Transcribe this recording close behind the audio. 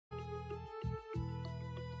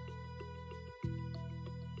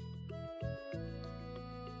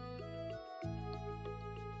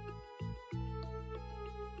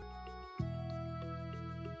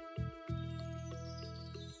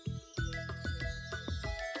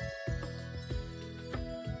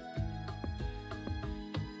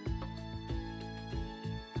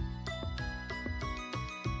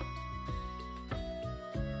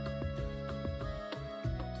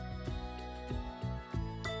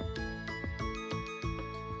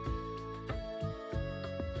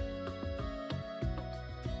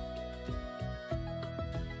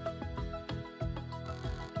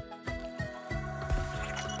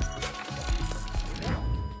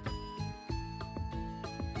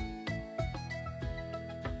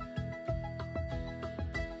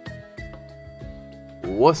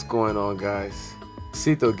What's going on, guys?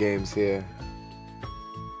 Cito Games here.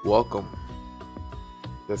 Welcome.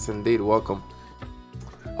 Yes, indeed, welcome.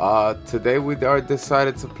 Today we are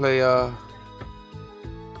decided to play.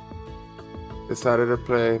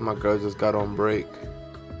 My girl just got on break.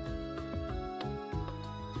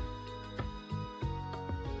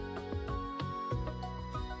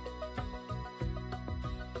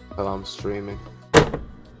 While I'm streaming.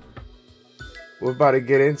 We're about to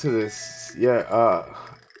get into this. Yeah,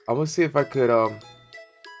 I'm gonna see if I could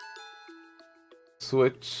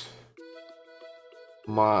switch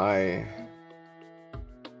my.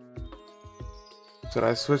 Should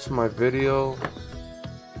I switch my video?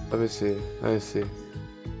 Let me see.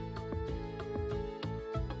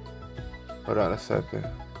 Hold on a second.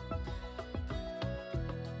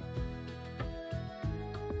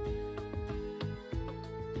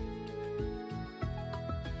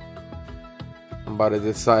 I'm about to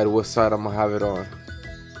decide what side I'm gonna have it on.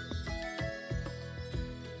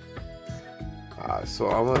 So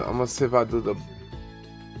I'm gonna see if I do the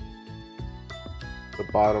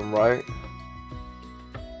bottom right.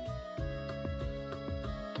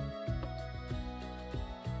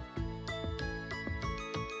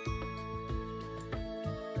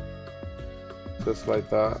 Just like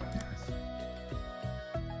that.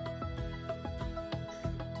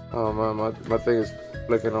 Oh man, my thing is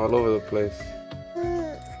flicking all over the place.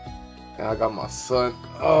 And I got my son.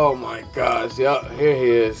 Oh my gosh, yeah, here he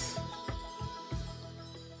is.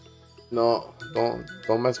 No, don't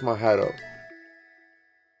mess my hat up.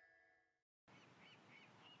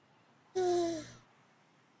 I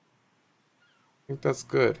think that's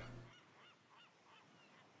good.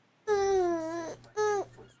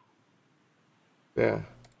 Yeah,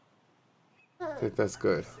 I think that's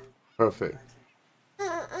good. Perfect.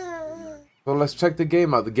 So let's check the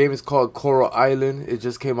game out. The game is called Coral Island. It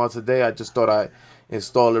just came out today. I just thought I'd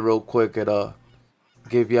install it real quick and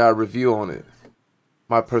give you a review on it.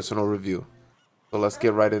 My personal review. So let's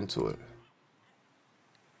get right into it.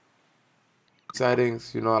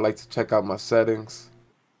 Settings, you know, I like to check out my settings.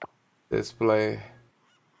 Display.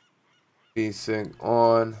 VSync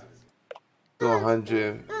on.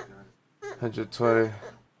 100. 120.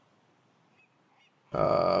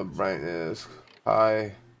 Brightness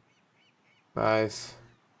high. Nice.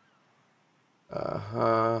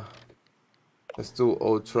 Let's do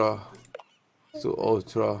ultra. Let's do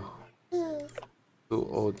ultra. Do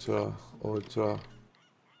ultra. Oh,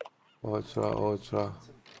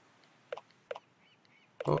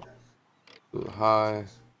 do high.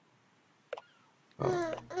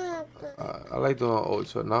 I like doing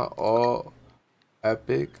ultra, not all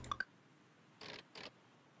epic.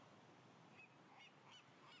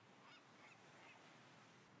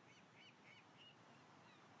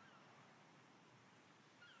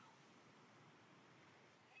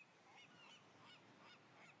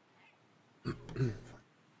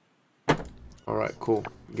 All right, cool.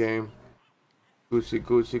 Game.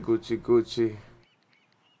 Gucci.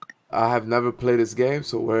 I have never played this game,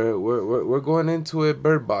 so we're going into it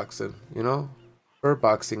bird boxing, you know? Bird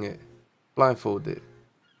boxing it. Blindfolded.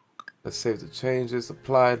 Let's save the changes.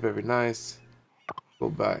 Applied. Very nice. Go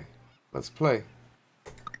back. Let's play.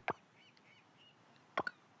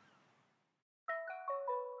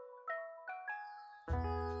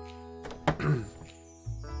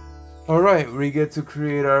 All right, we get to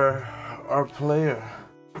create our player,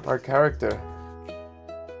 our character.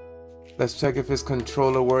 Let's check if it's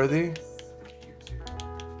controller worthy.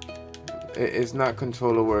 It is not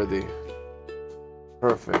controller worthy.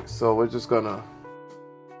 Perfect. So we're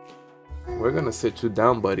gonna sit you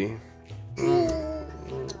down, buddy. You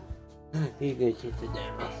can sit you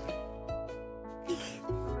down.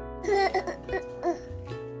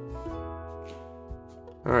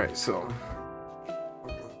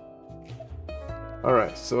 All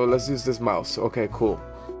right, so let's use this mouse. Okay, cool.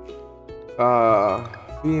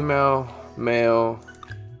 Female, male,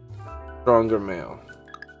 stronger male.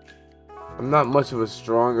 I'm not much of a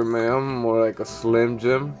stronger male. I'm more like a slim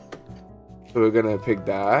Jim. So we're gonna pick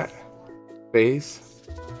that. Face,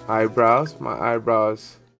 eyebrows. My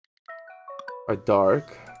eyebrows are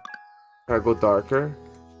dark. Can I go darker?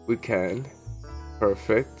 We can.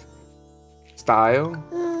 Perfect. Style.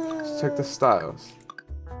 Let's check the styles.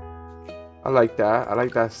 I like that. I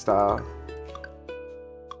like that style.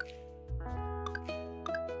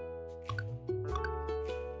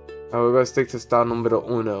 Now we're gonna stick to style numero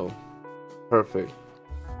uno. Perfect.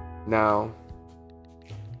 Now,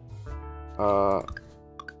 alright,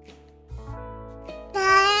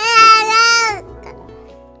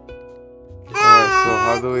 so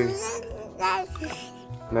how do we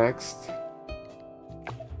next?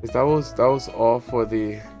 That was all for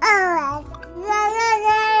the.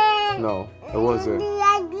 No, it wasn't.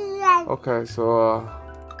 Okay, so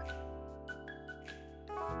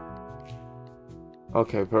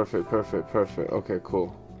okay, perfect. Okay,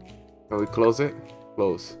 cool. Can we close it?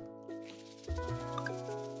 Close.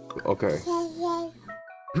 Okay.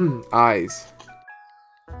 Eyes.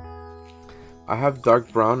 I have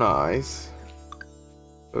dark brown eyes.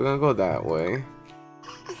 We're gonna go that way.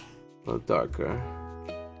 A little darker.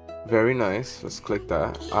 Very nice. Let's click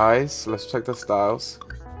that. Eyes. Let's check the styles.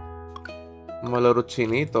 I'm a little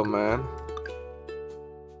chinito, man.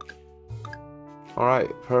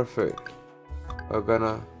 Alright, perfect. We're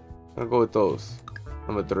gonna go with those.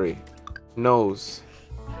 Number 3. Nose.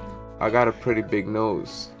 I got a pretty big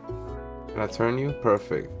nose. Can I turn you?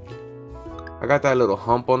 Perfect. I got that little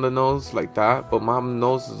hump on the nose like that, but my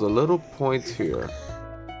nose is a little pointier.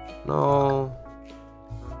 No.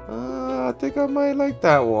 I think I might like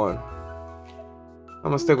that one. I'm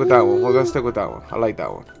gonna stick with that one. We're gonna stick with that one. I like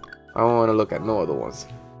that one. I don't want to look at no other ones.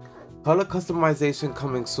 Color customization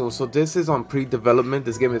coming soon. So this is on pre-development.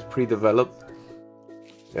 This game is pre-developed.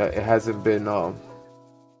 Yeah, it hasn't been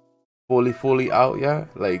fully out yet.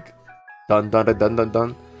 Like done.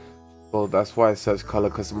 So that's why it says color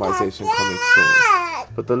customization coming soon.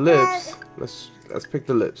 But the lips, let's pick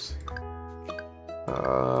the lips.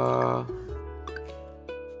 I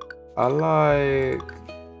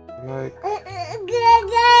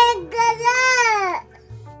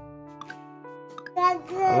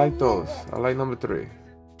like those. I like number 3.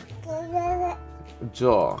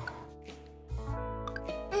 Jaw.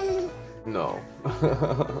 No.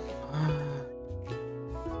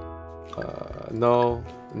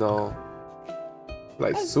 No.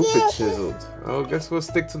 Like super chiseled. Oh, guess we'll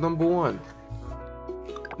stick to number 1.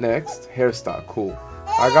 Next, hairstyle. Cool.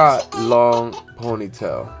 I got long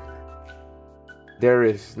ponytail. There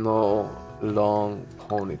is no long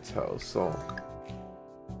ponytail, so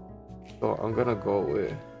I'm gonna go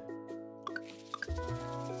with.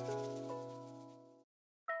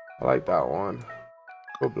 I like that one.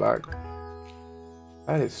 Go black.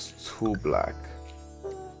 That is too black.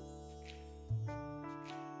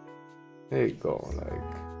 There you go. Like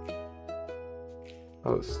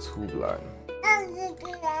that was too black.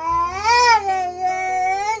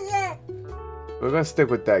 We're gonna stick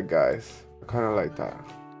with that, guys. I kind of like that.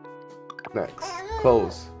 Next,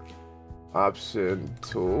 close. Option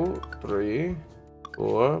 2, 3,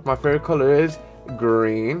 4. My favorite color is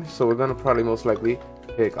green, so we're gonna probably most likely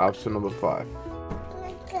pick option number 5.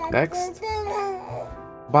 Next,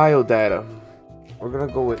 biodata. We're gonna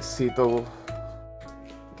go with Cito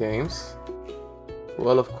Games.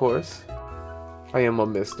 Well, of course, I am a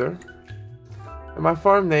mister. And my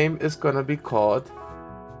farm name is gonna be called.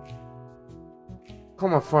 Call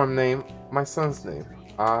my farm name my son's name.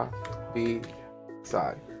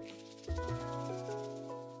 Sai.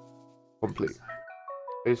 Complete.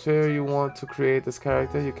 Are you sure you want to create this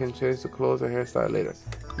character? You can change the clothes or hairstyle later.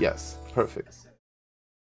 Yes, perfect.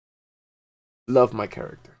 Love my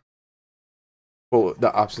character. Oh,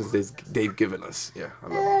 the options they've given us. Yeah, I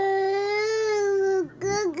love it.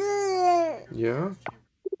 Yeah.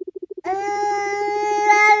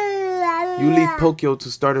 You leave Pokyo to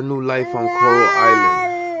start a new life on Coral Island.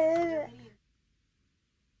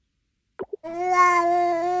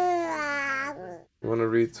 You wanna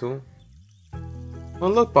read too? Oh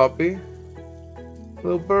look, Poppy.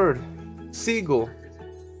 Little bird. Seagull.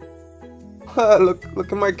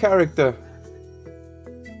 look at my character.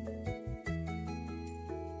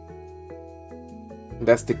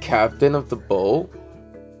 That's the captain of the boat.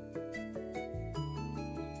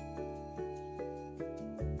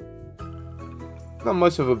 Not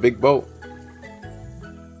much of a big boat.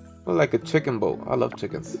 More like a chicken boat. I love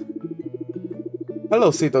chickens.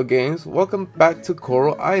 Hello, Cito Games. Welcome back to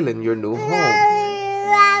Coral Island, your new home.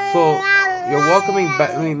 So, you're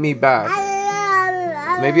welcoming me back.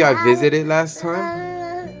 Maybe I visited last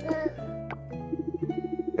time?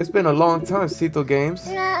 It's been a long time, Cito Games.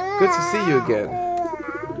 Good to see you again.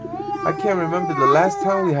 I can't remember the last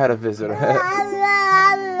time we had a visitor.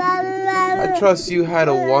 I trust you had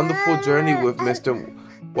a wonderful journey with Mr.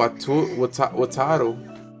 Wataru.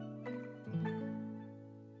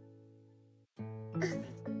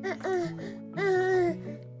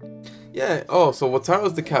 Yeah. Oh, so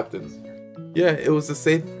Wataru's the captain. Yeah, it was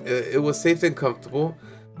safe and comfortable.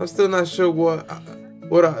 I'm still not sure what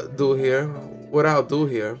I'll do here.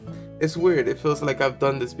 It's weird. It feels like I've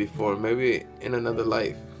done this before, maybe in another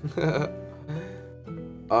life.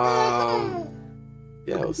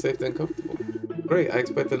 Yeah, it was safe and comfortable. Great. I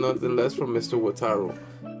expected nothing less from Mr. Wataru.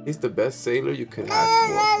 He's the best sailor you could ask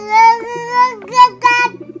for.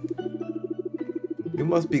 You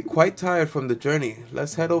must be quite tired from the journey.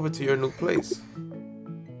 Let's head over to your new place.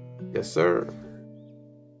 Yes, sir.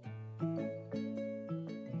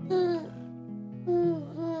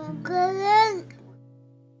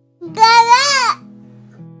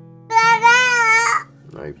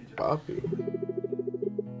 My puppy.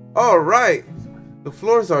 All right, the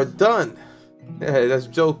floors are done. Yeah, that's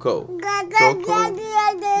Joko. Joko?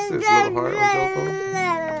 This is little heart on Joko.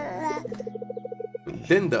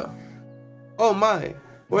 Dinda. Oh my,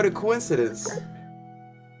 what a coincidence.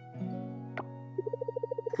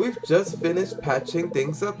 We've just finished patching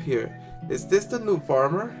things up here. Is this the new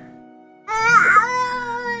farmer?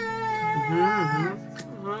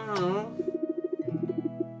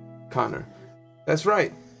 Connor. That's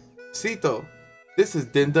right. Sito. This is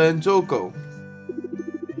Dinda and Joko.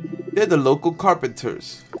 They're the local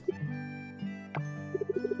carpenters.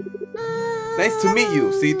 Nice to meet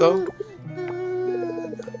you, Sito.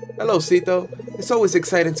 Hello, Sito. It's always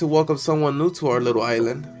exciting to welcome someone new to our little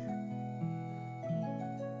island.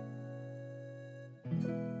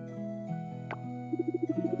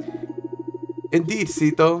 Indeed,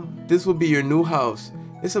 Sito. This will be your new house.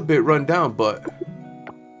 It's a bit run down, but...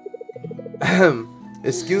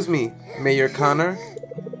 Excuse me, Mayor Connor.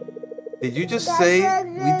 Did you just say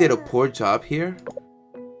we did a poor job here?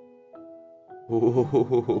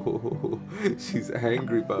 Oh, she's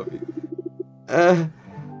angry, Bobby.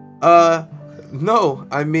 No,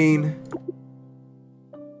 I mean...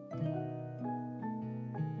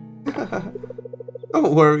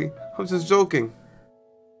 Don't worry, I'm just joking.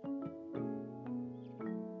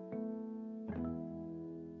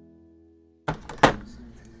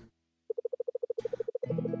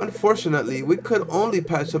 Unfortunately, we could only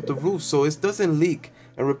patch up the roof so it doesn't leak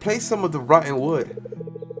and replace some of the rotten wood.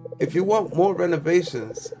 If you want more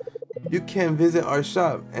renovations, you can visit our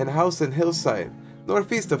shop and house in Hillside,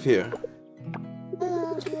 northeast of here.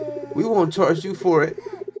 We won't charge you for it,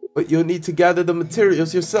 but you'll need to gather the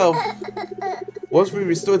materials yourself. Once we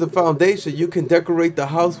restore the foundation, you can decorate the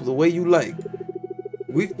house the way you like.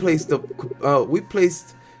 We placed the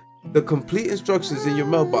complete instructions in your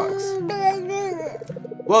mailbox.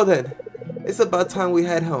 Well then, it's about time we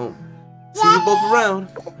head home. See you both around.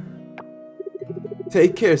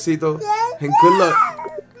 Take care, Sito, and good luck.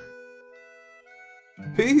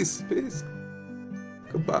 Peace, peace.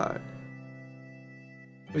 Goodbye.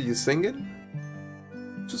 Are you singing?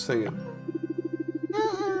 Just singing.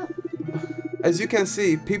 As you can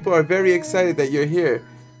see, people are very excited that you're here.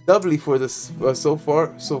 Doubly for the so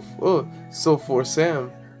for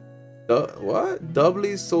Sam. What?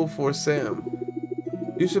 Doubly so for Sam.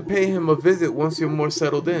 You should pay him a visit once you're more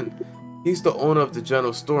settled in. He's the owner of the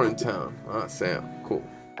general store in town. Ah, Sam. Cool.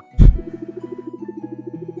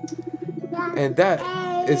 And that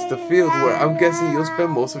is the field where I'm guessing you'll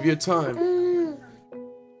spend most of your time.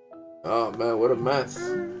 Oh man, what a mess.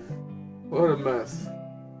 What a mess.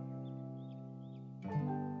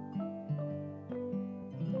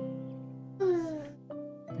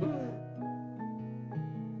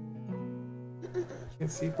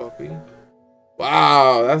 Can't see, puppy.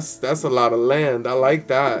 Wow, that's a lot of land. I like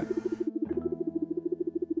that.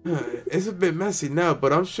 It's a bit messy now,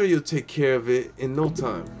 but I'm sure you'll take care of it in no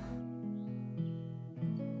time.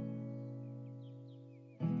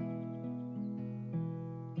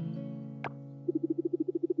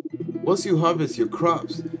 Once you harvest your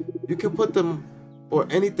crops, you can put them or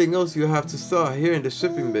anything else you have to sell here in the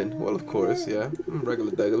shipping bin. Well, of course, yeah,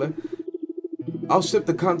 regular. I'll ship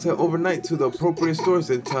the content overnight to the appropriate stores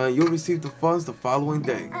in time. You'll receive the funds the following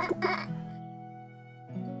day.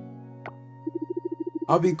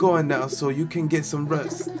 I'll be going now so you can get some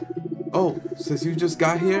rest. Oh, since you just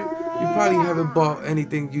got here, you probably haven't bought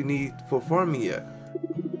anything you need for farming yet.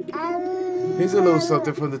 Here's a little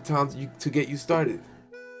something from the town to get you started.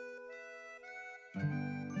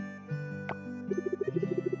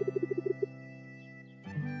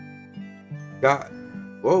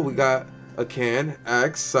 We got a can,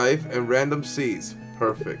 axe, scythe, and random seeds.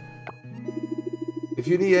 Perfect. If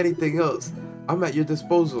you need anything else, I'm at your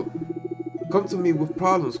disposal. Come to me with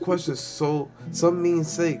problems, questions, so some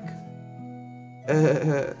means sake.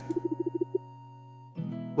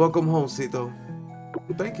 Welcome home, Sito.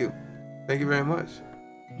 Thank you. Thank you very much.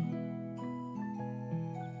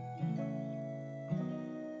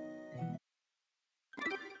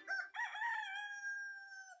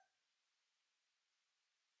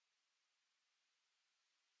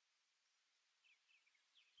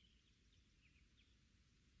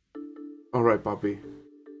 Alright, Poppy.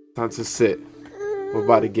 Time to sit. We're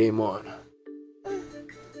about to game on.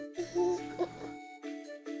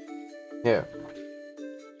 Yeah.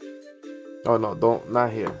 Oh no,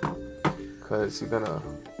 not here. Cause you're gonna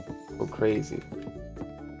go crazy.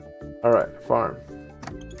 Alright, farm.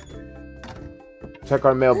 Check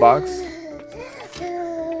our mailbox.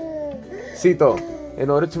 Cito, in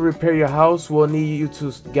order to repair your house, we'll need you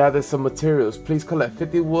to gather some materials. Please collect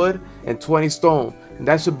 50 wood and 20 stone. And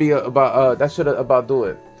that should be about do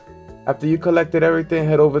it. After you collected everything,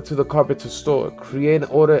 head over to the carpenter store. Create an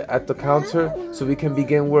order at the counter so we can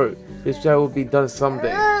begin work. This job will be done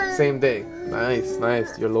someday. Same day. Nice,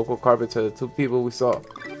 nice. Your local carpenter, the 2 people we saw.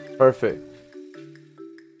 Perfect.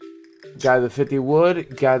 Gather 50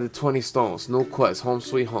 wood, gather 20 stones. New quest, home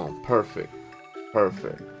sweet home. Perfect.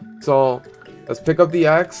 Perfect. So, let's pick up the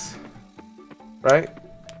axe. Right?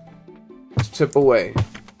 Let's chip away.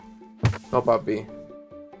 No, papi.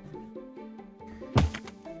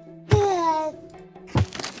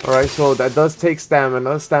 Alright, so that does take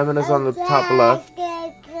stamina. Stamina's on the top left.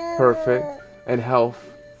 Perfect. And health.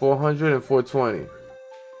 400 and 420.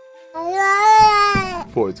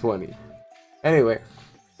 420. Anyway.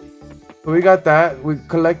 So we got that. We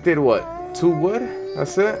collected what? 2 wood?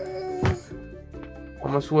 That's it? How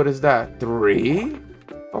much wood is that? 3?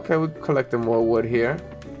 Okay, we collected more wood here.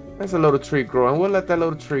 There's a little tree growing. We'll let that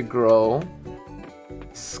little tree grow.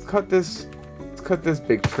 Let's cut this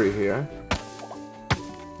big tree here.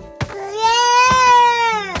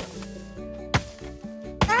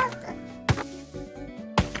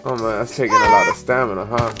 Oh man, that's taking a lot of stamina,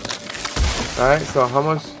 huh? Alright, so how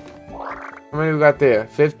many we got there?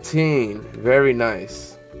 15. Very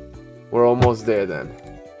nice. We're almost there then.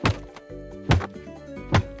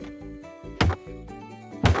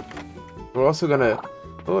 We're also gonna...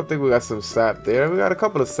 Oh, I think we got some sap there. We got a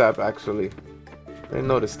couple of sap actually. I didn't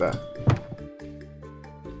notice that.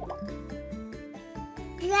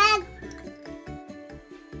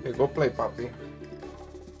 Hey, go play, Poppy.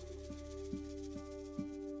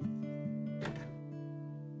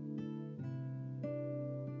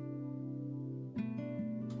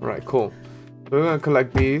 Alright, cool. So we're gonna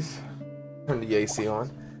collect these. Turn the AC on.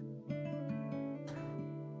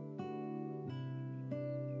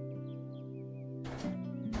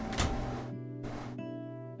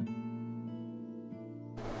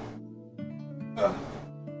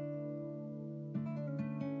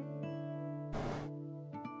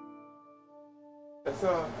 Let's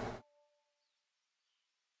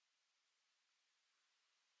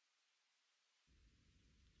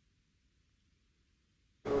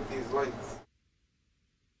with these lights.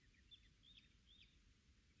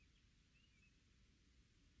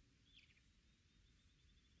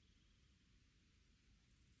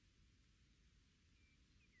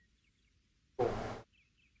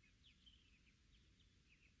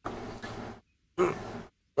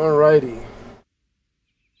 Alrighty.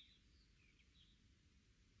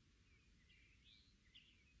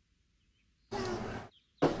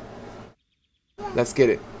 Let's get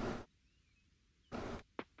it.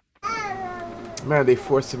 Man, they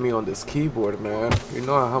forcing me on this keyboard, man. You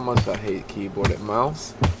know how much I hate keyboard and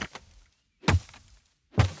mouse.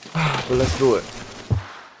 But let's do it.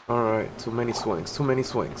 Alright, too many swings. Too many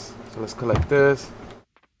swings. So let's collect this.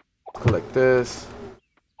 Collect this.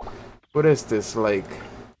 What is this, like?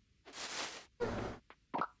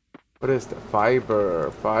 What is the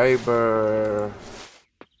fiber? Fiber.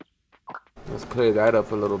 Let's clear that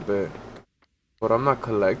up a little bit. But I'm not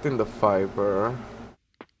collecting the fiber.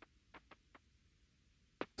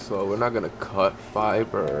 So we're not gonna cut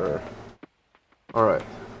fiber. Alright.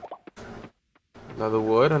 Another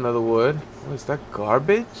wood, another wood. Oh, is that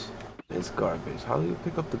garbage? It's garbage. How do you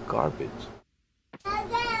pick up the garbage?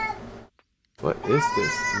 What is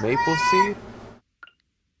this? Maple seed?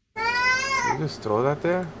 Can you just throw that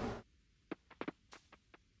there?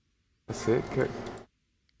 That's it? Can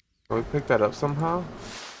we pick that up somehow?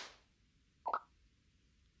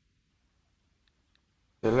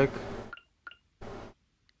 Idyllic.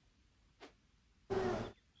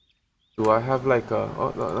 Do I have like a...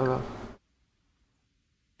 Oh, no.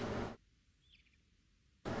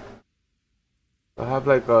 I have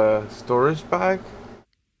like a storage bag?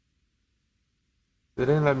 They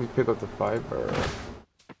didn't let me pick up the fiber.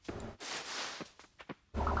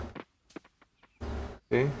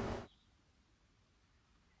 See?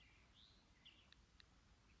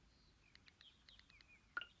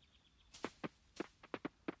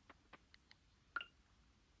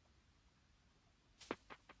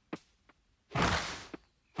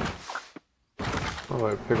 Oh,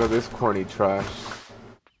 I pick up this corny trash.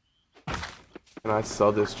 Can I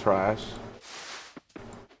sell this trash?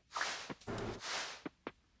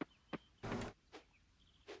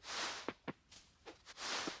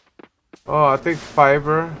 Oh, I think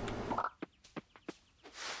fiber.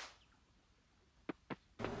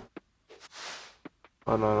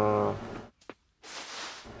 Oh no, no, no.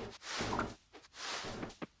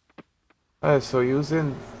 Alright, so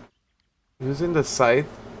using the scythe.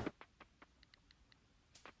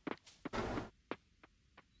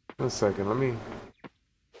 1 second, let me.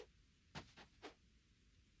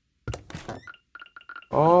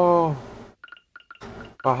 Oh,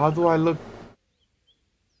 how do I look?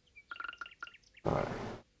 Alright.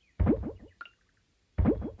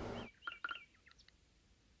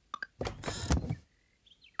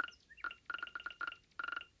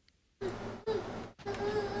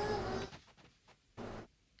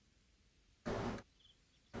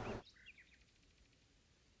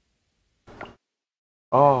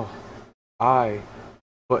 Oh,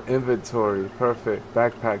 but inventory, perfect.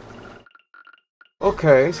 Backpack.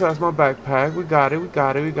 Okay, so that's my backpack. We got it. We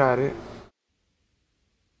got it. We got it.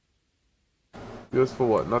 Used for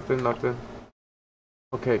what? Nothing. Nothing.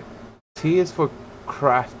 Okay. T is for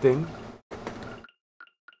crafting.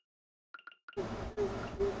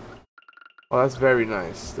 Oh, that's very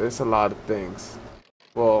nice. There's a lot of things.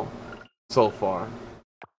 Well, so far.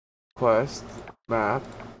 Quest. Map.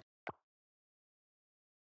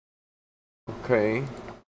 Okay.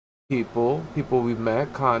 People we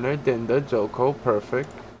met. Connor, Dinda, Joko. Perfect.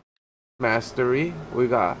 Mastery. We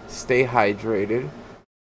got stay hydrated.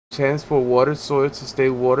 Chance for water soil to stay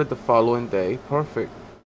watered the following day. Perfect.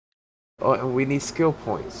 Oh, and we need skill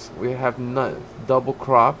points. We have none. Double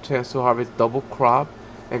crop. Chance to harvest double crop.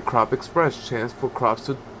 And crop express. Chance for crops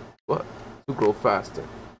to what? To grow faster.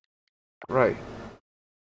 Right.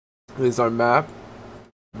 Here's our map.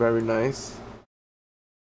 Very nice.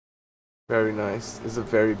 Very nice. It's a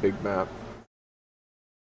very big map.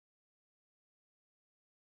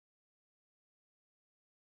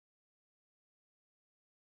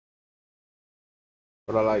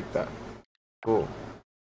 But I like that. Cool.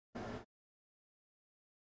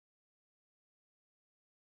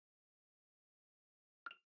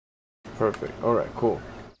 Perfect. Alright, cool.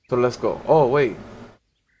 So let's go. Oh, wait.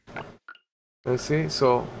 Let's see.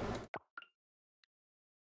 So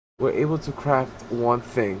we're able to craft one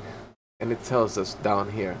thing. And it tells us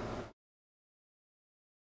down here.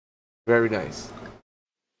 Very nice.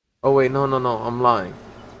 Oh, wait. No, no, no. I'm lying.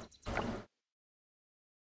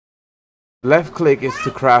 Left click is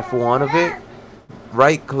to craft one of it.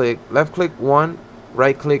 Right click. Left click one.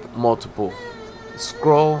 Right click multiple.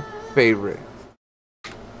 Scroll favorite.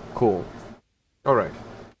 Cool. Alright.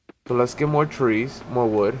 So let's get more trees. More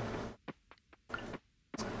wood.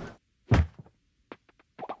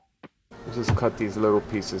 Let's just cut these little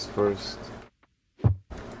pieces first.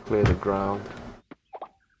 Clear the ground.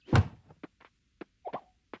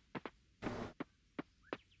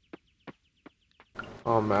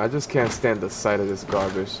 Oh man, I just can't stand the sight of this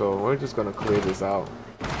garbage, so we're just gonna clear this out.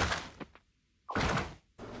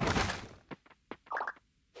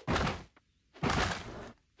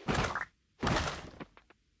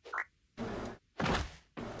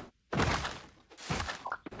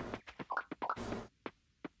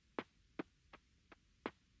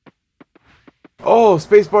 Oh,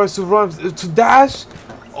 spacebar is to run, to dash?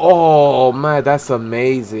 Oh man, that's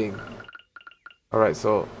amazing. Alright,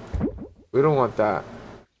 so we don't want that.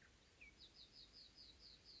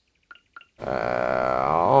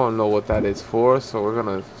 I don't know what that is for, so we're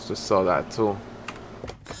gonna just sell that too.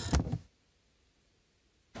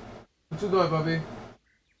 What you doing, Bobby?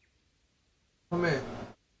 Come in.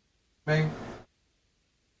 Man.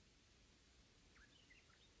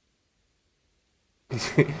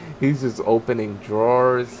 He's just opening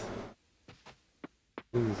drawers.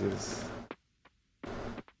 Jesus.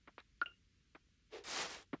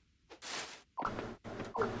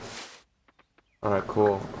 Alright,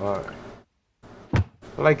 cool. Alright.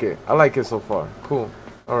 I like it. I like it so far. Cool.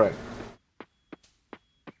 Alright.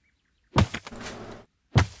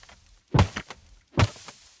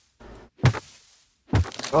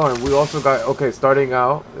 Oh, and we also got, okay, starting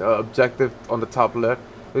out, objective on the top left.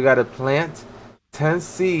 We got to plant 10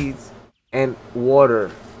 seeds and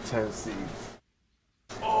water 10 seeds.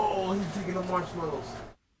 Oh, he's taking the marshmallows.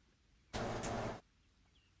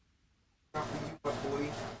 Not for you, my boy.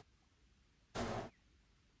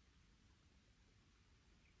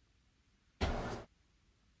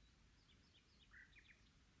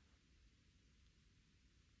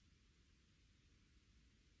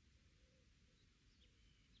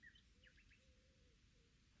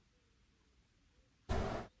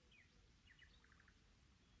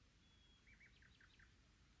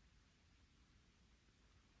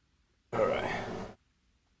 Alright.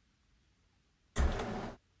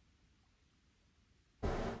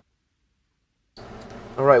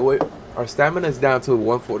 Alright, wait. Our stamina is down to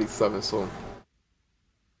 147, so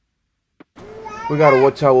we gotta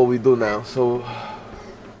watch out what we do now. So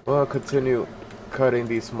we'll continue cutting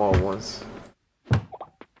these small ones.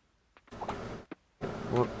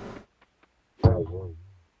 We'll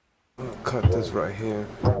cut this right here.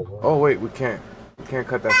 Oh wait, we can't. We can't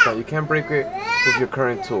cut that stem. You can't break it with your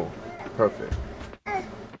current tool. Perfect.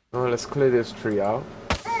 Now let's clear this tree out.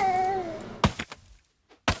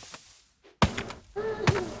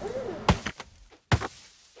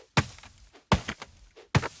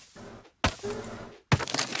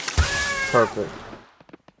 Perfect.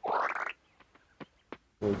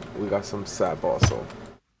 We got some sap also.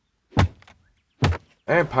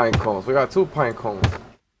 And pine cones. We got 2 pine cones.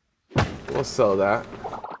 We'll sell that.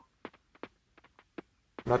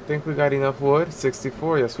 I think we got enough wood.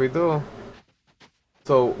 64. Yes, we do.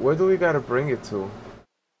 So, where do we gotta bring it to?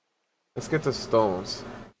 Let's get the stones.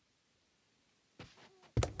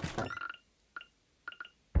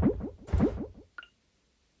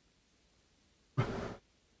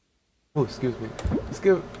 Oh, excuse me.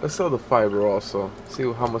 Let's sell the fiber also. See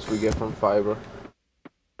how much we get from fiber.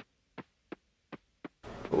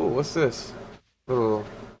 Oh, what's this? Little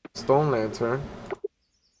stone lantern.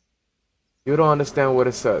 You don't understand what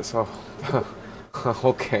it says. Oh,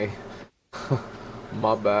 okay.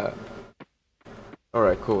 My bad.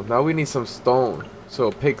 Alright, cool. Now we need some stone.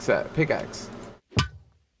 So, pickaxe.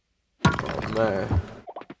 Oh, man.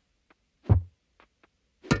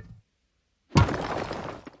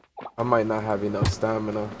 I might not have enough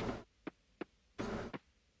stamina.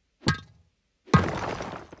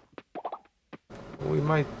 We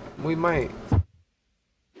might.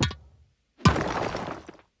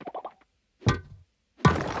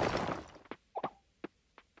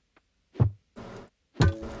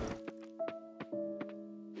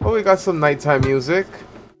 Oh, we got some nighttime music.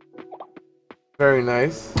 Very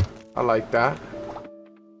nice. I like that.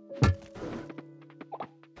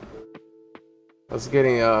 I was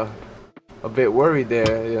getting a bit worried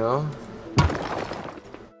there, you know.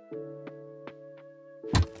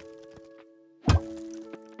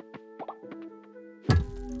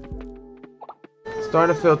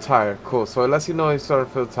 Starting to feel tired. Cool. So it lets you know you're starting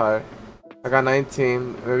to feel tired. I got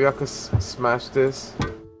 19. Maybe I could smash this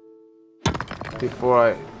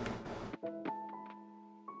before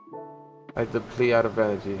I deplete out of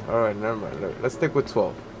energy. Alright, never mind. Let's stick with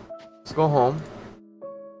 12. Let's go home.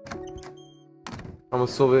 I'm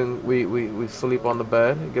assuming we sleep on the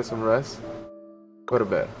bed and get some rest. Go to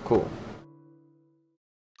bed. Cool.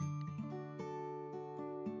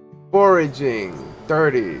 Foraging.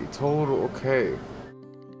 30 total. Okay.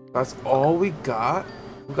 That's all we got.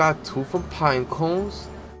 We got 2 from pine cones.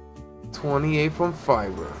 28 from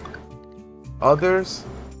fiber. Others.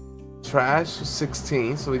 Trash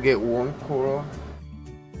 16. So we get 1 coral.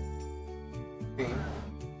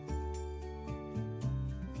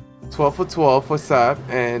 12 for 12 for sap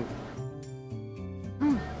and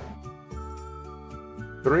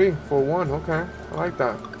 3 for 1. Okay, I like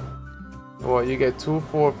that. Well, you get 2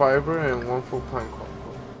 for fiber and 1 for pine cone.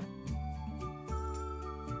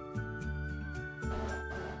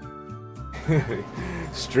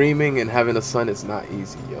 Streaming and having a son is not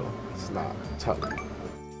easy, yo. It's not. I'm telling you.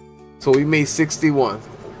 So we made 61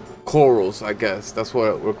 corals, I guess. That's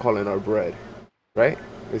what we're calling our bread, right?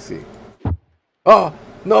 Let's see. Oh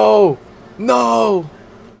no, no!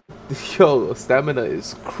 Yo, stamina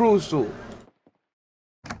is crucial.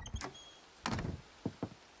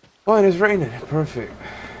 Oh, and it's raining. Perfect.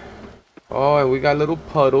 Oh, and we got little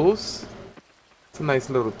puddles. It's a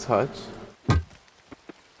nice little touch. I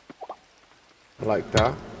like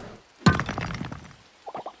that.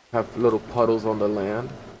 Have little puddles on the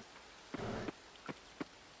land.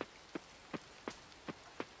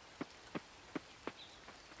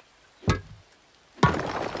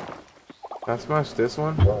 Can I smash this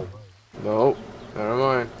one? Nope. Never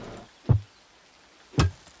mind.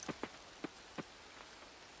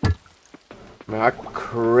 Man, I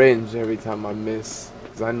cringe every time I miss.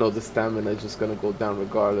 Because I know the stamina is just going to go down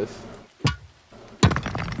regardless.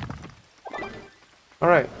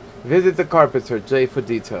 Alright. Visit the carpenter, J, for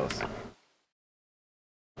details.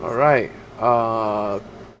 Alright.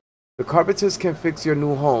 The carpenters can fix your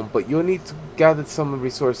new home, but you'll need to gather some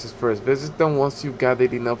resources first. Visit them once you've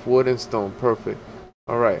gathered enough wood and stone. Perfect.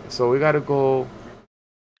 Alright, so we gotta go.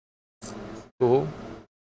 Cool.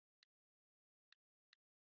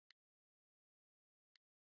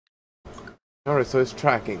 Alright, so it's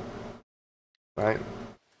tracking. Right?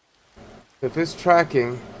 If it's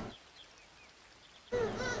tracking,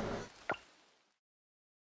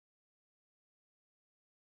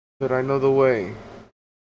 should I know the way?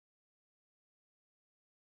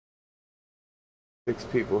 6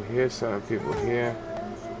 people here, 7 people here.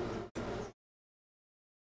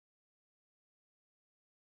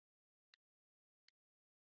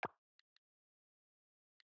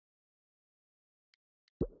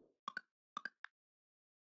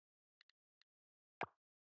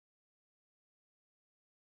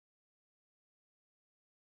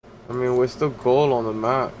 I mean, we're still gold on the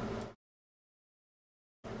map.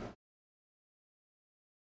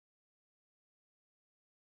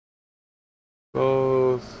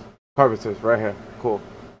 Those carpenters right here. Cool.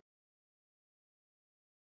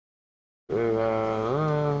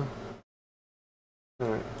 Alright.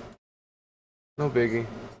 No biggie.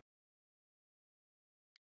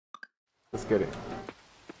 Let's get it.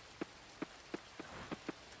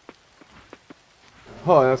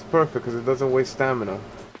 Oh, that's perfect because it doesn't waste stamina.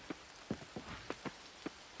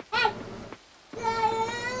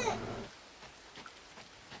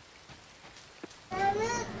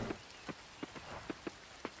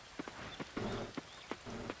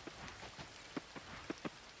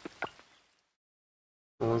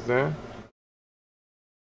 Almost there?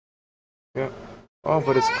 Yeah. Oh,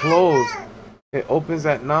 but it's closed. It opens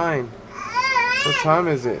at 9. What time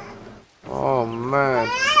is it? Oh, man.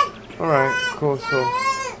 Alright, cool. So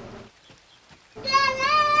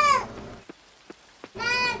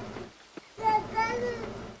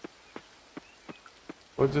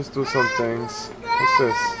we'll just do some things. What's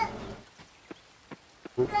this?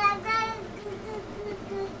 Oop.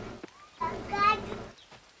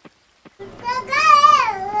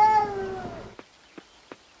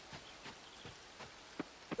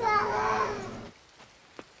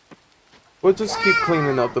 We'll just keep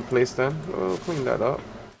cleaning up the place then. We'll clean that up.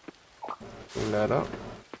 Clean that up.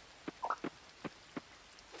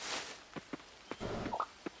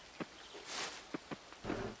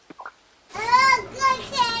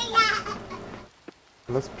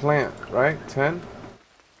 Let's plant, right? 10.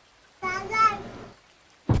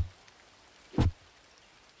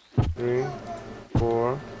 3,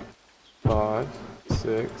 4, 5,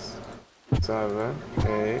 6, 7,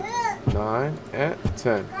 8, 9, and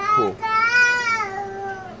 10. Cool.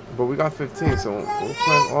 But we got 15, so we'll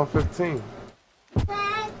plant all 15.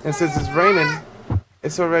 And since it's raining,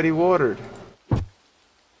 it's already watered.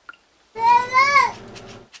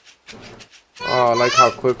 Oh, I like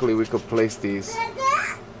how quickly we could place these.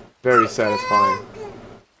 Very satisfying.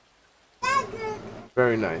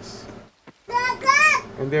 Very nice.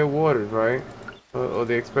 And they're watered, right? Or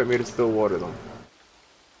they expect me to still water them?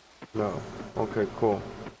 No. Okay, cool.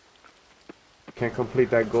 Can't complete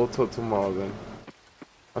that goal till tomorrow then.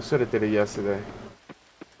 I should have did it yesterday.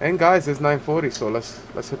 And guys, it's 9:40, so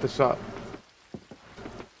let's hit the shop.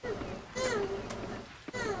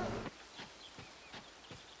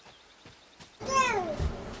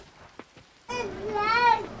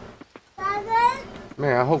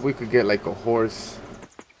 Man, I hope we could get like a horse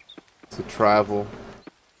to travel.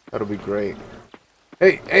 That'll be great.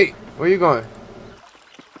 Hey, where you going?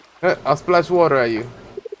 I'll splash water at you.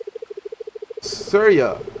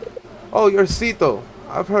 Surya. Oh, you're Sito.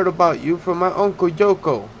 I've heard about you from my uncle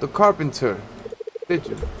Yoko, the carpenter. Did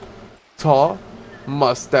you? Tall?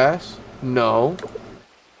 Mustache? No.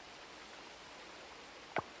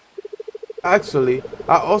 Actually,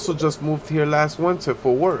 I also just moved here last winter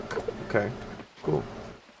for work. Okay, cool.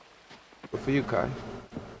 Good for you, Kai.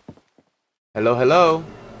 Hello.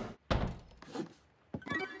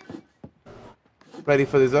 Ready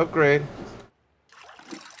for this upgrade?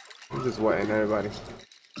 I'm just wetting everybody.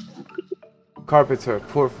 Carpenter,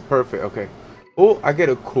 perfect, okay. Oh, I get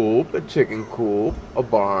a coop, a chicken coop, a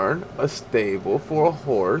barn, a stable for a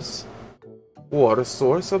horse, water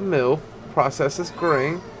source, a mill, processes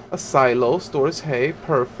grain, a silo, stores hay,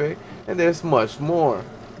 perfect, and there's much more.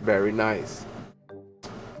 Very nice.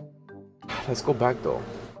 Let's go back though.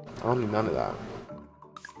 I don't need none of that.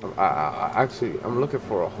 Actually, I'm looking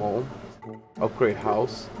for a home, upgrade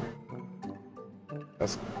house.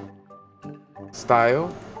 That's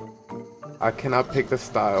style. I cannot pick the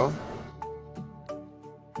style.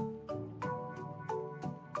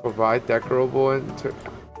 Provide decorable and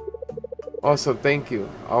awesome, thank you.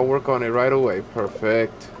 I'll work on it right away.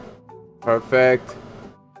 Perfect.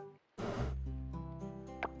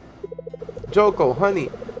 Joko, honey,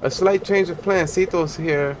 a slight change of plans. Sito's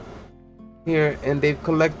here, and they've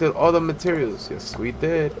collected all the materials. Yes, we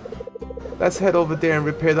did. Let's head over there and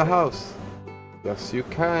repair the house. Yes, you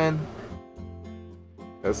can.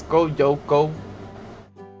 Let's go, Yoko.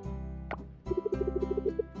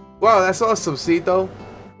 Wow, that's awesome, Sito.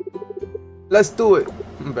 Let's do it.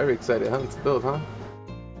 I'm very excited, huh? Let's build, huh?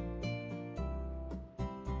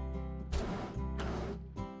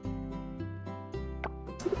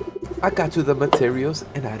 I got you the materials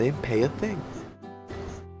and I didn't pay a thing.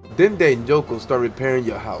 Then they and Yoko start repairing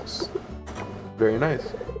your house. Very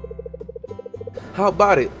nice. How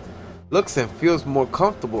about it? Looks and feels more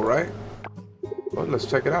comfortable, right? Well, let's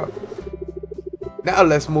check it out. Now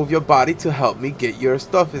let's move your body to help me get your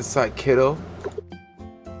stuff inside, kiddo.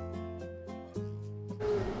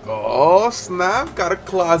 Oh, snap. Got a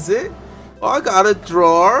closet. Oh, I got a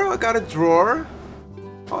drawer. I got a drawer.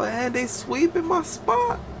 Oh, and they sweeping my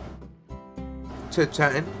spot.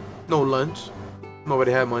 Chit-chatting. No lunch.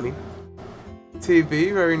 Nobody had money.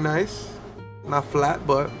 TV, very nice. Not flat,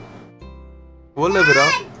 but we'll live it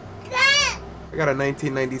up. I got a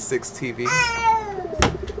 1996 TV.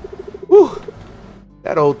 Whew.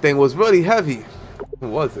 That old thing was really heavy.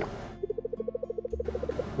 Was it?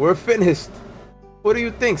 We're finished. What do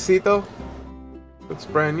you think, Cito? Looks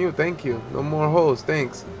brand new, thank you. No more holes,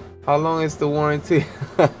 thanks. How long is the warranty?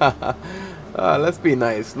 Let's be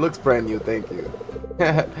nice. Looks brand new, thank you.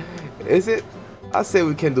 Is it? I say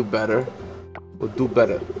we can do better. We'll do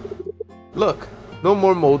better. Look, no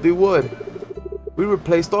more moldy wood. We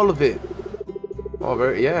replaced all of it.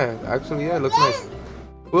 Oh, yeah, actually, yeah, it looks nice.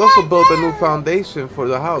 We also built a new foundation for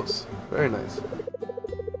the house. Very nice.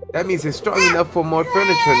 That means it's strong enough for more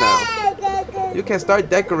furniture now. You can start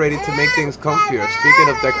decorating to make things comfier. Speaking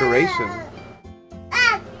of decoration,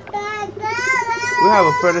 we have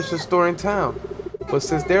a furniture store in town. But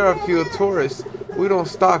since there are fewer tourists, we don't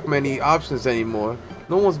stock many options anymore.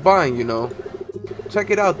 No one's buying, you know. Check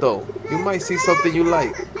it out though. You might see something you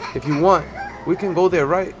like. If you want, we can go there,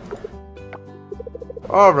 right?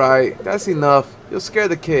 Alright, that's enough. You'll scare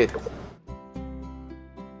the kid.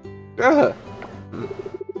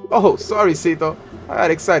 Oh, sorry, Cito. I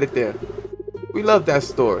got excited there. We love that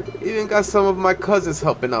store. Even got some of my cousins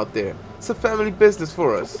helping out there. It's a family business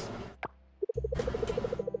for us.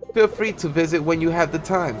 Feel free to visit when you have the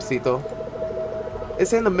time, Cito.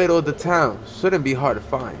 It's in the middle of the town. Shouldn't be hard to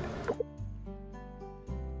find.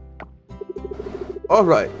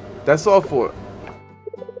 Alright, that's all for it.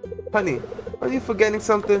 Honey, are you forgetting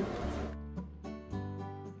something?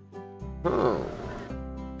 Oh.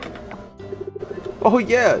 Oh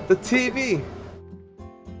yeah, the TV.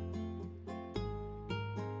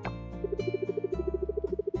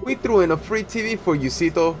 We threw in a free TV for you,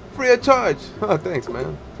 Cito. Free of charge. Oh, thanks,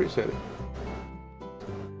 man. Appreciate it.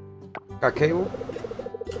 Got cable?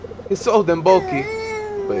 It's old and bulky,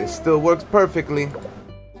 but it still works perfectly.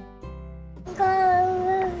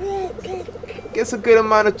 Gets a good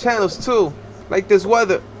amount of channels too, like this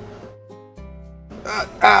weather.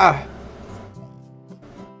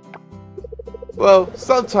 Well,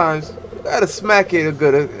 sometimes you gotta smack it a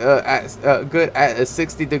good at a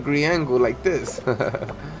 60-degree angle like this.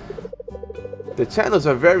 The channels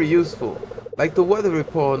are very useful, like the weather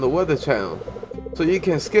report on the weather channel, so you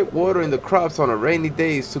can skip watering the crops on a rainy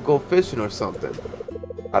days to go fishing or something.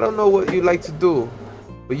 I don't know what you like to do,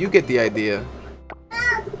 but you get the idea.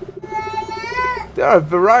 There are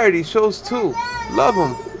variety shows too. Love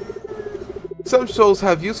them. Some shows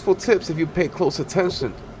have useful tips if you pay close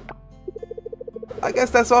attention. I guess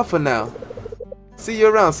that's all for now. See you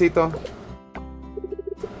around, Cito.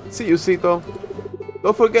 See you, Cito.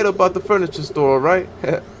 Don't forget about the furniture store, alright?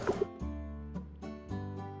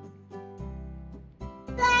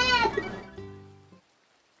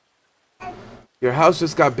 Your house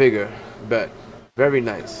just got bigger. Bet. Very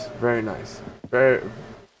nice. Very nice.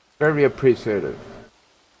 Very appreciative.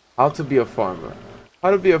 How to be a farmer.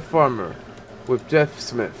 How to be a farmer with Jeff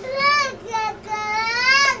Smith.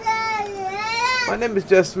 My name is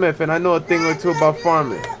Jeff Smith and I know a thing or two about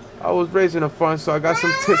farming. I was raised in a farm, so I got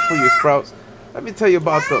some tips for you, Sprouts. Let me tell you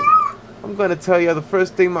about them. I'm gonna tell you the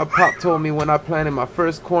first thing my pop told me when I planted my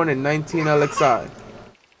first corn in 19 LXI.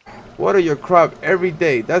 Water your crop every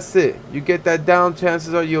day. That's it. You get that down,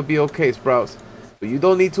 chances are you'll be okay, Sprouts. But you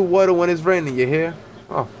don't need to water when it's raining, you hear?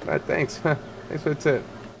 Oh, thanks. Thanks for the tip.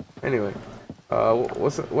 Anyway,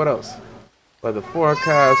 what else? Weather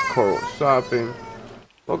forecast, Coral shopping.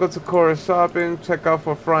 Welcome to Coral shopping. Check out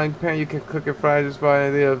for frying pan. You can cook and fry just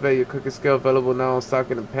by the elevate your cooking scale available now on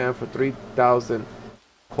stock in a pan for 3,000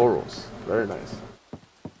 corals. Very nice.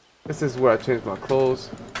 This is where I changed my clothes.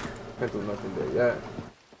 Can't do nothing there yet.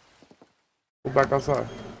 Go back outside.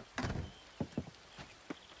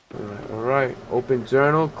 Alright. Open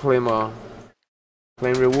journal. Claim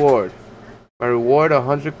reward. My reward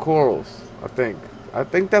 100 corals. I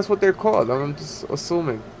think that's what they're called. I'm just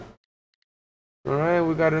assuming. Alright,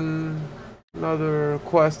 we got another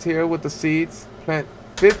quest here with the seeds. Plant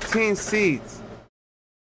 15 seeds.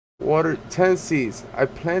 Water 10 seeds. I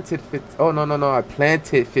planted 15. Oh, no. I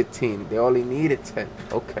planted 15. They only needed 10.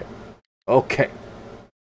 Okay.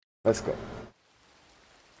 Let's go.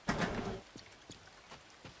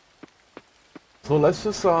 So let's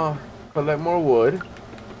just collect more wood.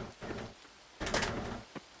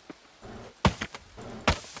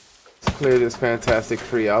 Let's clear this fantastic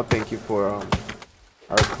tree out. Thank you for our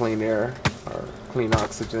clean air, our clean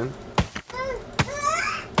oxygen.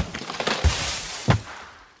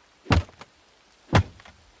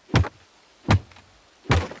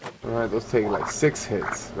 Alright, those take like 6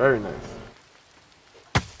 hits. Very nice.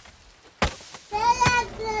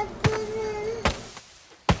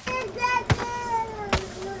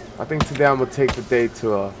 I think today I'm gonna take the day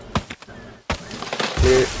to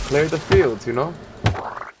clear the fields, you know?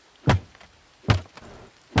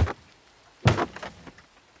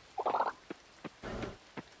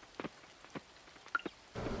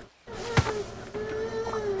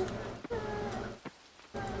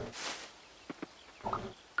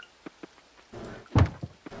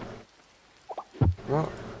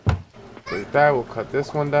 Well, take that, we'll cut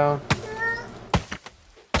this one down.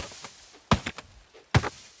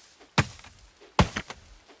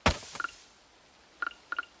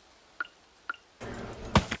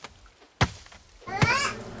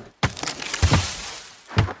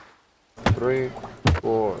 Three,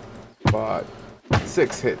 4, 5,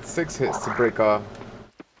 6 hits. 6 hits to break the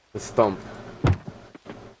stump.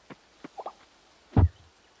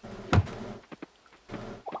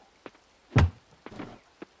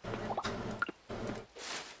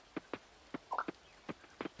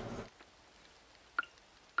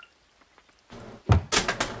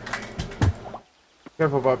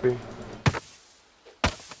 Careful, puppy.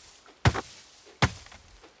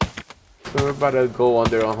 So we're about to go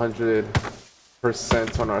under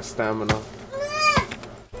 100% on our stamina.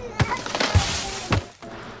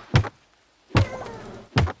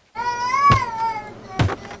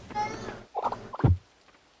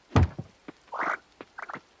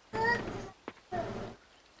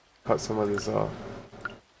 Cut some of this off.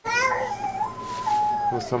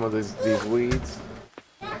 With some of these weeds.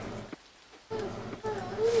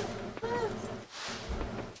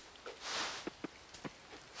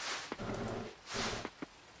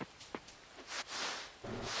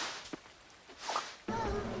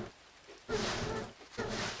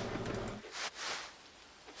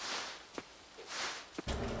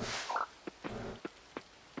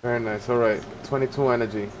 Very nice. All right, 22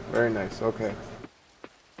 energy. Very nice. Okay.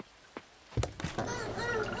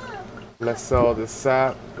 Let's sell this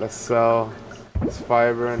sap. Let's sell this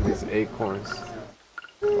fiber and these acorns.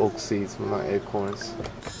 Oak seeds, well, not acorns.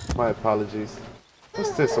 My apologies. What's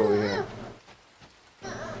this over here?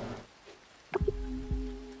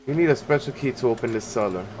 You need a special key to open this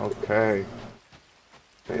cellar. Okay.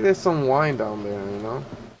 Maybe there's some wine down there, you know?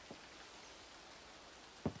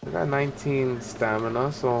 I got 19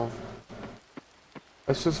 stamina, so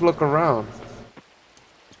let's just look around.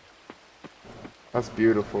 That's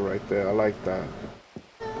beautiful right there. I like that.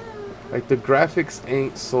 Like, the graphics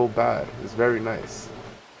ain't so bad. It's very nice.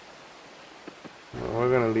 Well, we're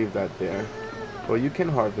gonna leave that there. Well, you can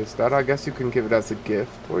harvest that. I guess you can give it as a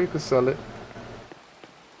gift, or you could sell it.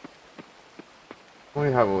 What do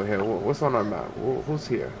we have over here? What's on our map? Who's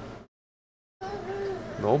here?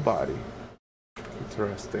 Nobody.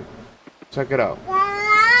 Interesting. Check it out.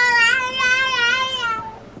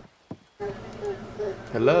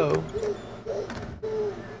 Hello?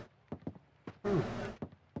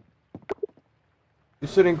 You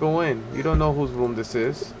shouldn't go in. You don't know whose room this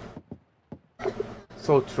is.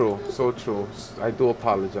 So true. So true. I do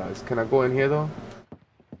apologize. Can I go in here though?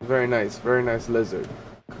 Very nice. Very nice lizard.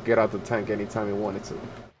 Could get out the tank anytime you wanted to.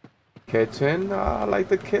 Kitchen? I like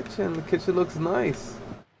the kitchen. The kitchen looks nice.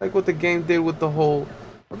 Like what the game did with the whole...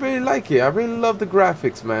 I really like it. I really love the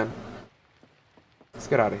graphics, man. Let's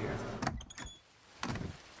get out of here.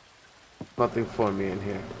 Nothing for me in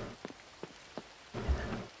here.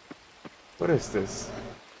 What is this?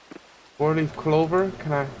 4-leaf clover?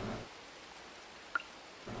 Can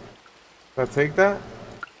I take that?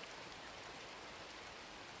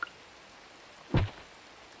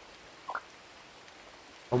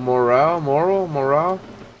 A morale?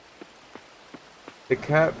 The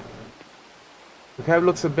cap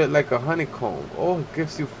looks a bit like a honeycomb. Oh, it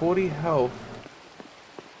gives you 40 health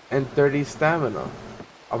and 30 stamina.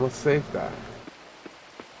 I'm gonna save that.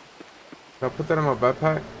 Can I put that in my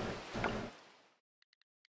backpack?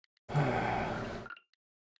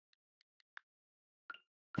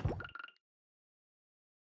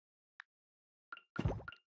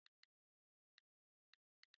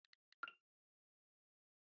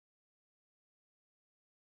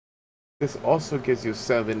 This also gives you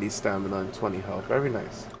 70 stamina and 20 health. Very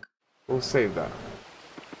nice. We'll save that.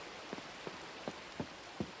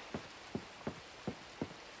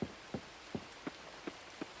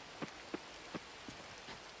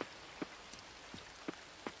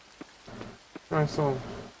 Alright, so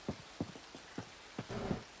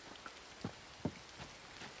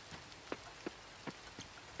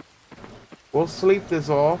we'll sleep this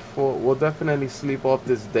off. We'll definitely sleep off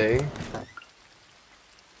this day.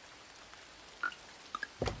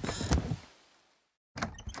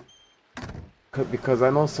 because I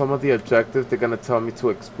know some of the objectives they're gonna tell me to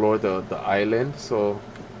explore the island, so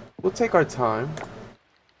we'll take our time.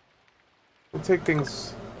 We'll take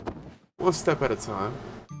things one step at a time.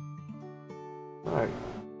 Alright.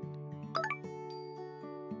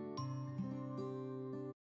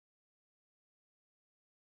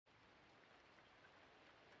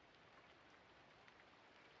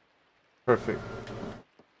 Perfect.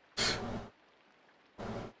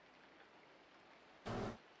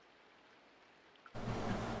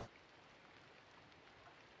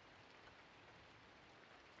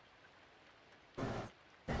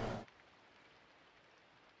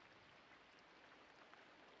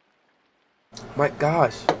 My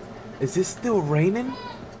gosh, is this still raining?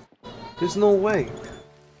 There's no way.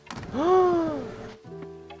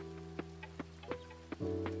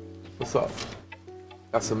 What's up?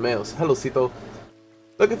 Got some mails. Hello, Cito.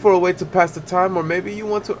 Looking for a way to pass the time, or maybe you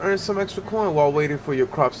want to earn some extra coin while waiting for your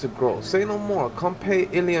crops to grow. Say no more. Come pay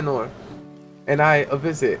Eleanor and I a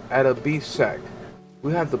visit at a beach shack.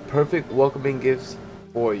 We have the perfect welcoming gifts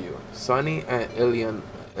for you. Sunny and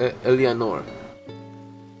Eleanor.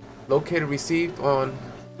 Located received on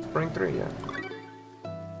Spring 3, yeah.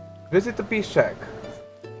 Visit the beach shack.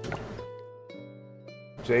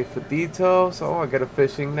 J for details. Oh, I get a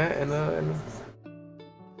fishing net and a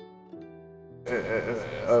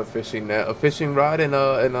fishing net, a fishing rod, and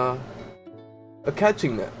a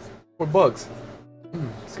catching net for bugs.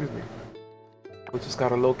 Excuse me. We just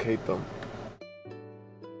gotta locate them.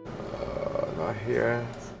 Not here.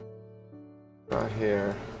 Not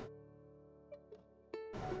here.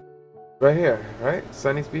 Right here, right?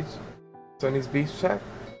 Sunny's Beach? Sunny's Beach Shack?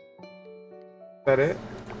 Is that it?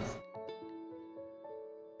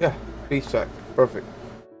 Yeah, Beach Shack. Perfect.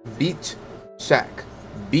 Beach Shack.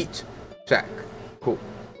 Beach Shack. Cool.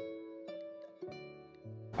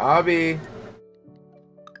 Abby.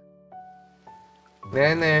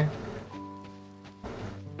 Nene.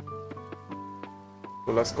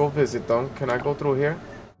 Well, let's go visit them. Can I go through here?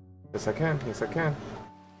 Yes, I can. Yes, I can.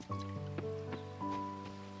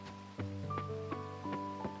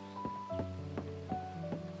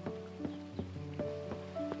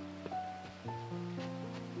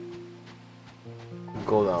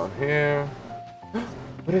 Go down here.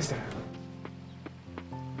 What is that?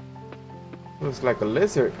 Looks like a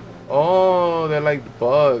lizard. Oh, they're like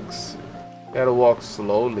bugs. You gotta walk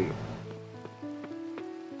slowly.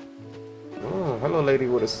 Oh, hello, lady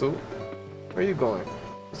with a suit. Where are you going?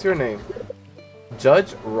 What's your name?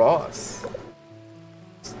 Judge Ross.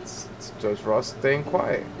 It's Judge Ross staying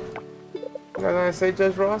quiet. You guys gonna say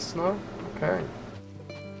Judge Ross? No? Okay.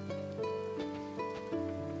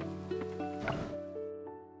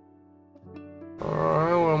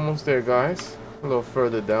 Alright, we're almost there, guys. A little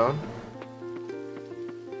further down.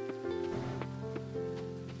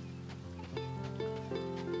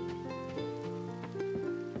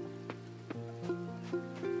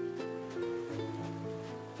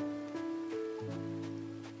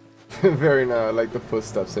 Very nice. I like the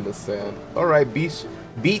footsteps in the sand. Alright, beach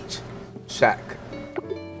shack.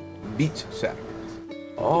 Beach shack.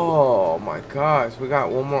 Oh my gosh, we got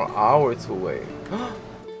one more hour to wait.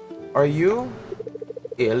 Are you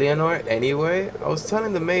Eleanor anyway? I was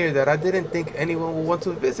telling the mayor that I didn't think anyone would want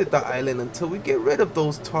to visit the island until we get rid of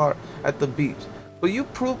those tar at the beach. But you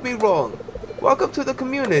proved me wrong. Welcome to the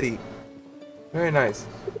community. Very nice.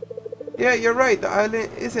 Yeah, you're right. The island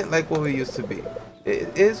isn't like what we used to be.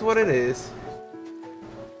 It is what it is.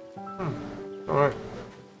 Alright.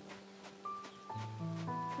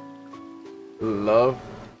 Love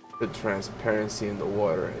the transparency in the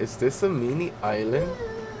water. Is this a mini island?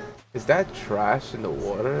 Is that trash in the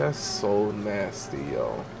water? That's so nasty,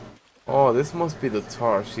 yo. Oh, this must be the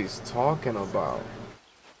tar she's talking about.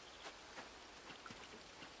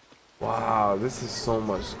 Wow, this is so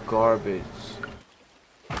much garbage.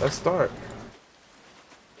 Let's start.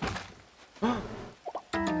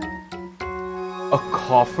 A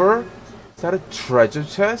coffer? Is that a treasure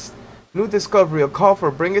chest? New discovery, a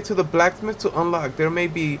coffer. Bring it to the blacksmith to unlock. There may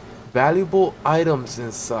be valuable items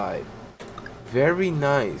inside. Very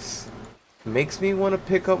nice. Makes me want to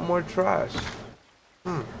pick up more trash.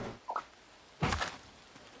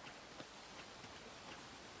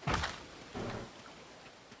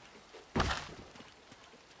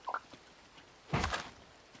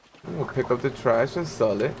 We'll pick up the trash and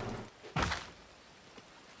sell it.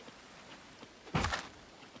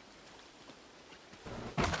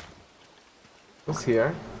 What's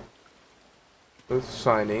here? It's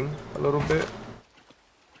shining a little bit.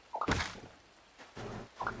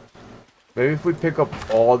 Maybe if we pick up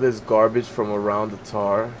all this garbage from around the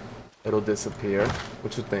tar, it'll disappear.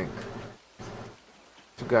 What you think?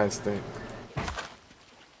 What you guys think?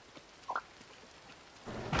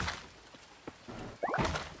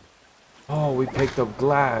 Oh, we picked up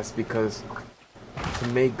glass because to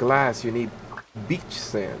make glass you need beach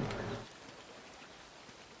sand.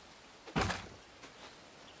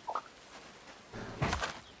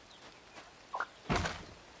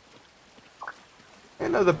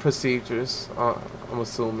 And other procedures, I'm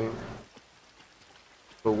assuming.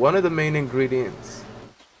 But one of the main ingredients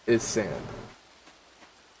is sand.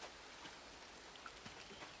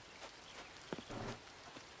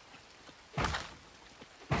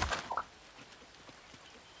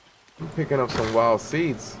 I'm picking up some wild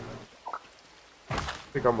seeds. I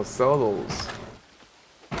think I'm gonna sell those.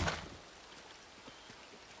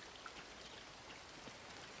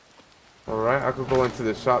 Alright, I could go into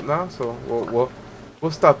the shop now, so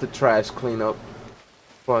we'll stop the trash cleanup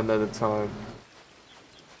for another time.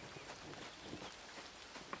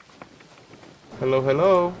 Hello,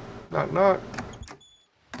 hello. Knock, knock.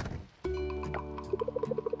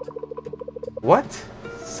 What?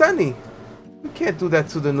 Sonny, you can't do that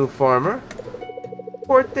to the new farmer.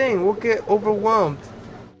 Poor thing will get overwhelmed.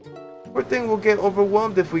 Poor thing will get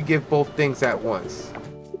overwhelmed if we give both things at once.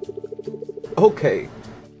 Okay,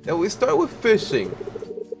 then we start with fishing.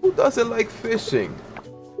 Who doesn't like fishing?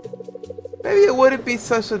 Maybe it wouldn't be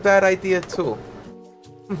such a bad idea too.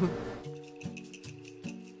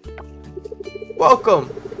 Welcome!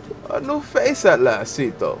 A new face at last,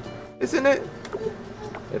 Cito. Isn't it?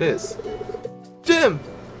 It is. Jim!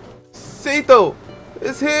 Cito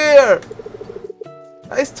is here!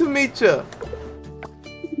 Nice to meet you.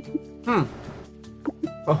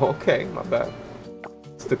 Oh, okay, my bad.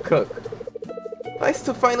 It's the cook. Nice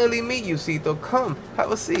to finally meet you, Cito. Come,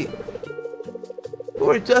 have a seat. We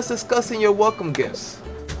were just discussing your welcome gifts.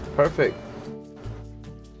 Perfect.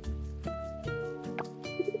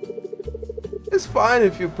 It's fine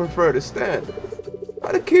if you prefer to stand.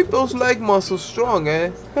 Gotta keep those leg muscles strong,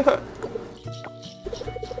 eh?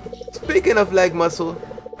 Speaking of leg muscle,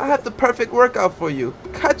 I have the perfect workout for you.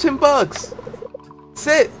 Catching bugs.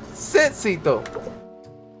 Sit, Cito.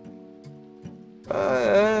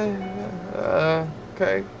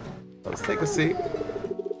 Okay. Let's take a seat.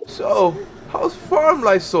 So, how's farm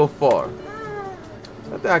life so far?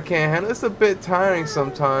 Nothing I can't handle. It's a bit tiring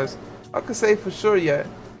sometimes. I can say for sure yet.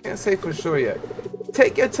 Can't say for sure yet.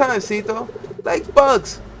 Take your time, Cito. Like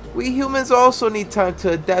bugs, we humans also need time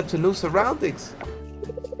to adapt to new surroundings.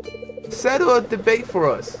 Settle a debate for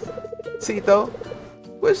us. Cito,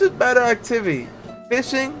 which is better activity?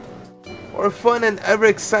 Fishing or fun and ever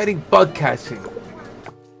exciting bug catching?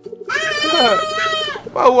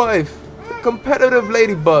 My wife, competitive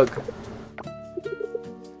ladybug.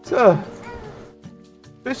 So,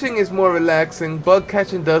 fishing is more relaxing, bug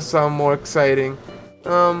catching does sound more exciting.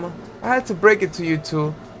 I had to break it to you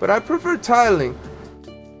two, but I prefer tiling.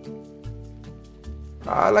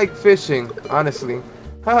 I like fishing, honestly.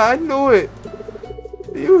 I knew it.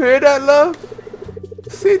 You hear that, love?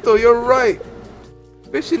 Cito, you're right.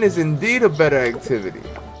 Fishing is indeed a better activity.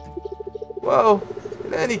 Well,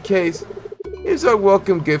 in any case, here's our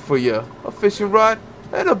welcome gift for you. A fishing rod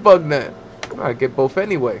and a bug net. I get both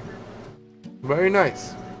anyway. Very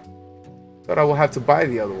nice. Thought I would have to buy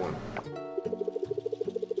the other one.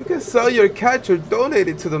 You can sell your catch or donate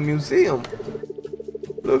it to the museum.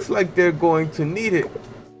 Looks like they're going to need it.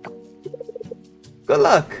 Good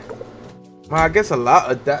luck. Well, I guess a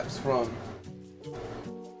lot adapts from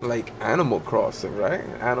like Animal Crossing, right?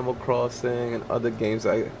 Animal Crossing and other games,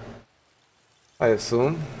 I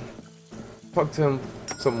assume. Talk to him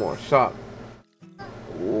some more. Shop.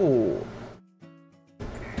 Ooh.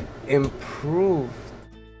 Improved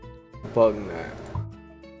bug net.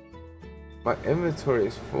 My inventory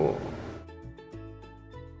is full.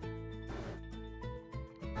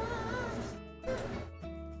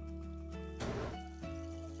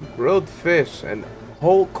 Grilled fish and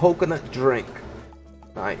whole coconut drink.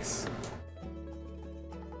 Nice.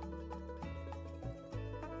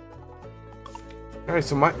 Alright,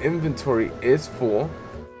 so my inventory is full.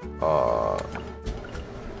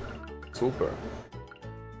 Super.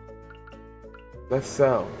 Let's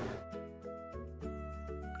sell.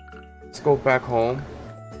 Let's go back home.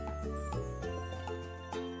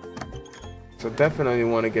 So definitely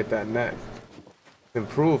want to get that net.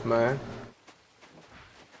 Improve, man.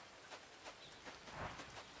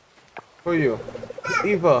 Who are you?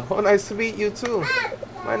 Eva. Oh, nice to meet you too.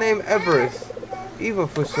 My name Everest. Eva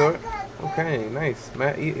for short. Okay, nice.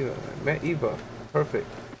 Met Eva. Met Eva. Perfect.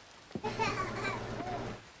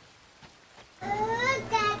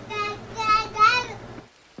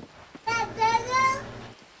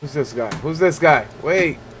 Who's this guy? Who's this guy?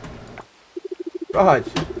 Wait. Raj.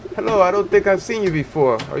 Hello, I don't think I've seen you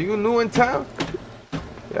before. Are you new in town?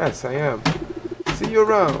 Yes, I am. See you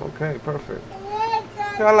around. Okay, perfect.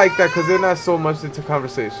 Yeah, I like that because they're not so much into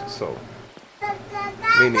conversation, so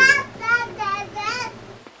me neither.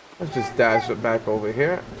 Let's just dash it back over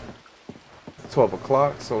here. 12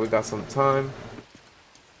 o'clock, so we got some time.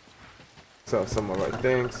 Sell some of our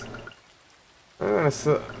things. I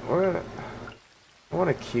want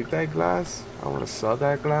to keep that glass. I want to sell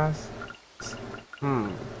that glass.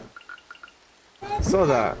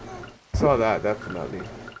 Saw that definitely.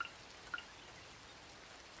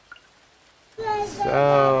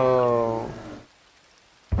 So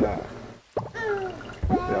that.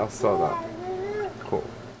 Yeah, I'll sell that.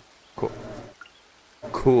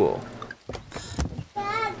 Cool.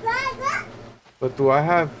 But do I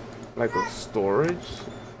have like a storage?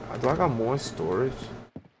 Do I got more storage?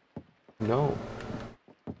 No.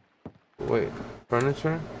 Wait,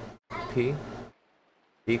 furniture? P?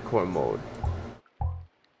 Decor mode.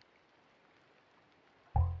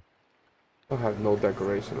 I have no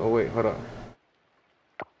decoration. Oh wait, hold on.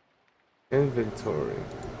 Inventory.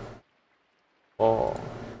 Oh,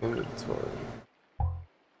 inventory.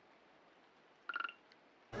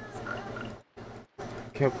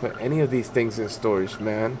 Can't put any of these things in storage,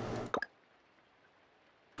 man.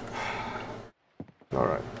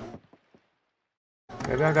 Alright.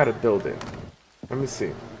 Maybe I gotta build it. Let me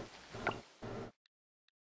see.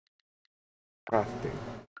 Crafting.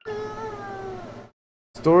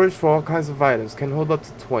 Storage for all kinds of items can hold up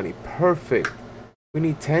to 20. Perfect. We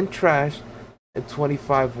need 10 trash and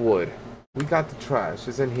 25 wood. We got the trash.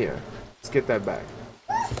 It's in here. Let's get that back.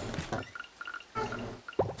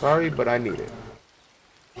 Sorry, but I need it.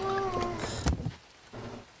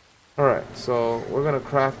 Alright, so we're gonna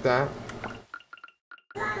craft that.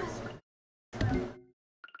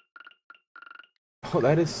 Oh,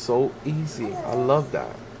 that is so easy. I love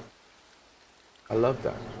that. I love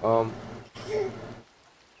that.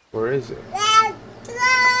 Where is it?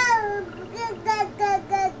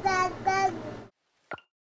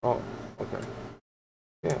 Oh, okay.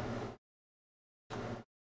 Yeah.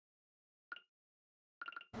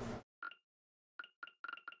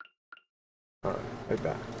 Alright, like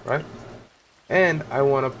that, right? And I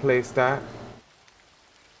want to place that.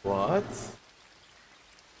 What?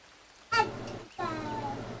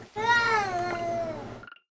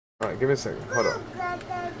 Alright, give me a second. Hold on.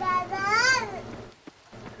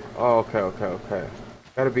 Oh, okay.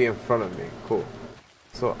 Gotta be in front of me. Cool.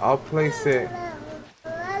 So I'll place it.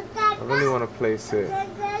 I really want to place it.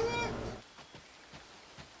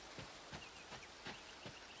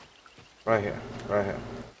 Right here.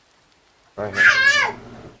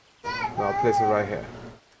 No, I'll place it right here.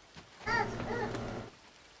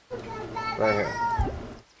 Right here.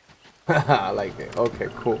 I like it. Okay,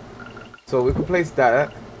 cool. So we can place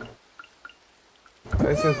that.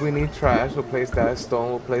 Since we need trash, we'll place that. Stone,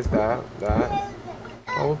 we'll place that.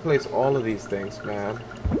 Oh, we'll place all of these things, man.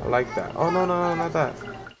 I like that. Oh, no, not that.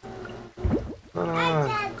 No.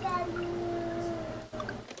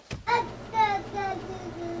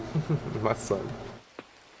 My son.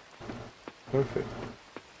 Perfect.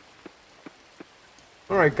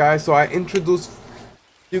 Alright, guys. So I introduced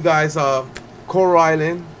you guys Coral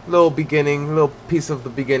Island. Little piece of the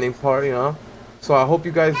beginning part, you know. So I hope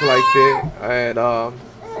you guys liked it, and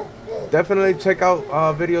definitely check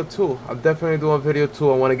out video 2. I'm definitely doing video 2.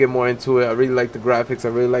 I want to get more into it. I really like the graphics. I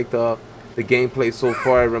really like the gameplay so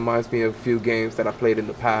far. It reminds me of a few games that I played in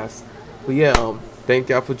the past. But yeah, thank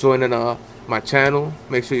y'all for joining my channel.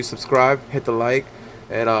 Make sure you subscribe, hit the like,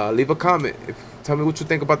 and leave a comment. Tell me what you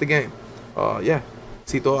think about the game. Yeah,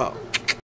 Cito out.